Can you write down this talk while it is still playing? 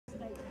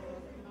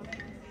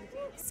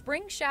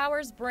spring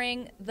showers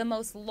bring the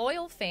most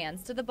loyal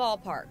fans to the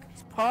ballpark.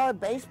 It's part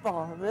of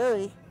baseball,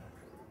 really.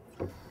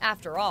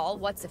 After all,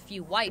 what's a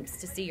few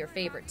wipes to see your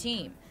favorite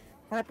team?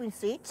 Wiping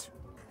seats.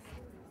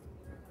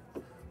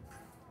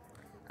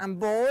 I'm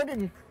bored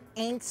and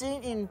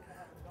antsy and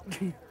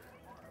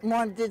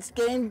want this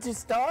game to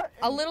start.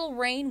 A little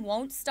rain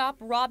won't stop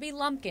Robbie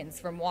Lumpkins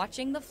from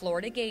watching the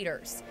Florida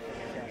Gators.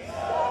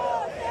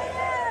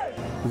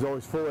 He's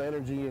always full of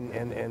energy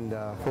and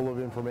full of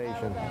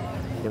information.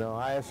 You know,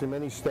 I ask him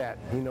any stat.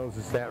 He knows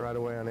the stat right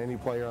away on any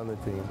player on the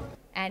team.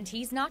 And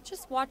he's not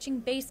just watching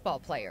baseball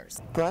players.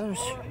 Brothers.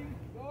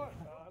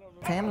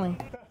 Family.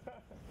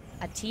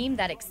 A team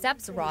that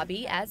accepts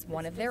Robbie as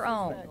one of their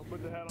own.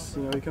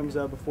 You know, he comes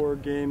out before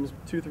games,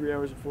 2-3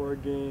 hours before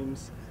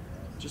games.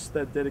 Just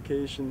that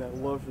dedication, that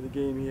love for the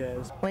game he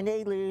has. When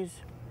they lose,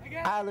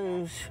 I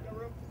lose.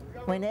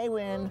 When they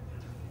win,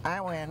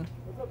 I win.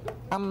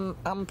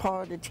 I'm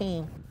part of the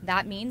team.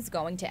 That means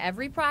going to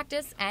every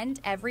practice and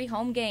every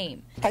home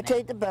game. I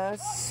take the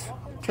bus.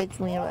 It takes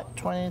me about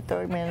 20 to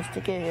 30 minutes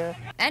to get here.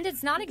 And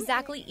it's not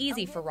exactly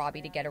easy for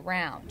Robbie to get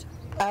around.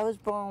 I was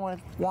born with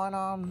one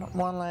arm,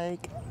 one leg.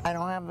 I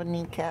don't have a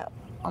kneecap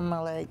on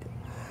my leg.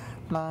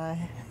 My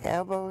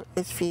elbow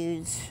is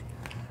fused.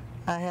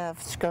 I have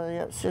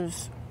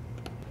scoliosis.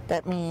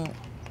 That means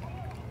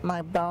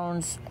my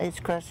bones is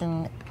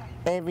crushing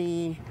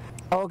every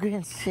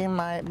organ in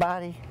my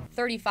body.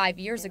 35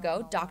 years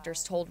ago,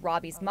 doctors told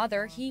Robbie's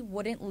mother he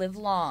wouldn't live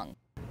long.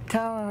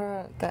 Telling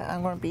her that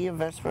I'm going to be a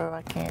vegetable,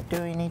 I can't do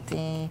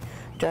anything,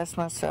 dress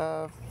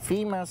myself,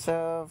 feed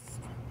myself,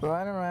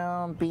 run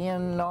around, be a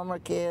normal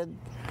kid,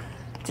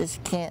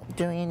 just can't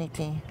do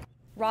anything.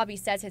 Robbie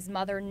says his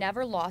mother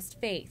never lost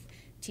faith,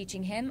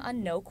 teaching him a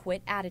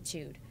no-quit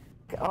attitude.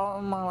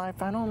 All my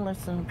life, I don't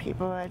listen to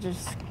people, I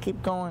just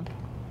keep going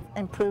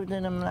and prove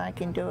to them that I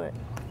can do it.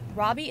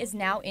 Robbie is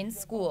now in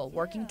school,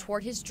 working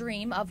toward his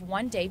dream of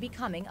one day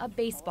becoming a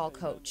baseball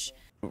coach.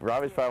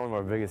 Robbie's probably one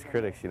of our biggest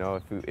critics. You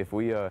know, if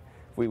we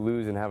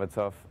lose and have a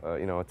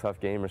tough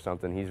game or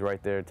something, he's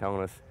right there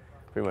telling us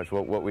pretty much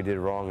what we did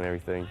wrong and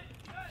everything.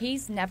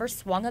 He's never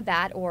swung a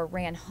bat or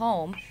ran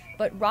home,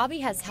 but Robbie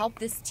has helped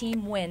this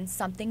team win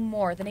something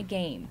more than a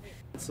game.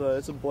 It's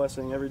a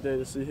blessing every day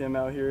to see him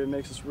out here. It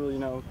makes us really,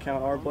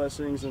 count our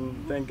blessings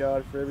and thank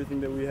God for everything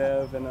that we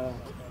have. And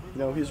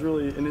he's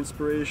really an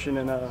inspiration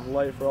and a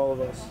light for all of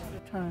us.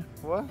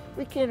 What?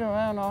 We kid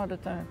around all the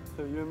time.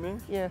 So you and me?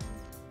 Yeah.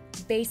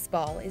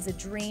 Baseball is a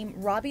dream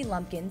Robbie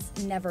Lumpkins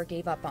never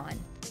gave up on.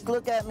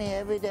 Look at me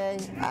every day.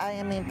 I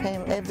am in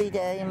pain every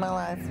day in my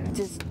life.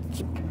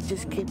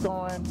 Just keep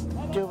going.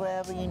 Do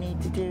whatever you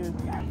need to do.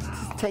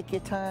 Just take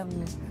your time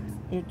and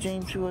your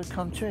dreams will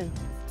come true.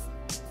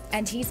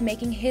 And he's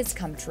making his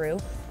come true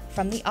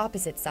from the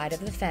opposite side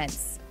of the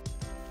fence.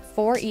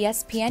 For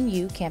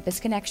ESPNU Campus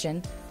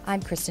Connection,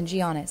 I'm Kristin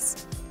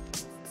Giannas.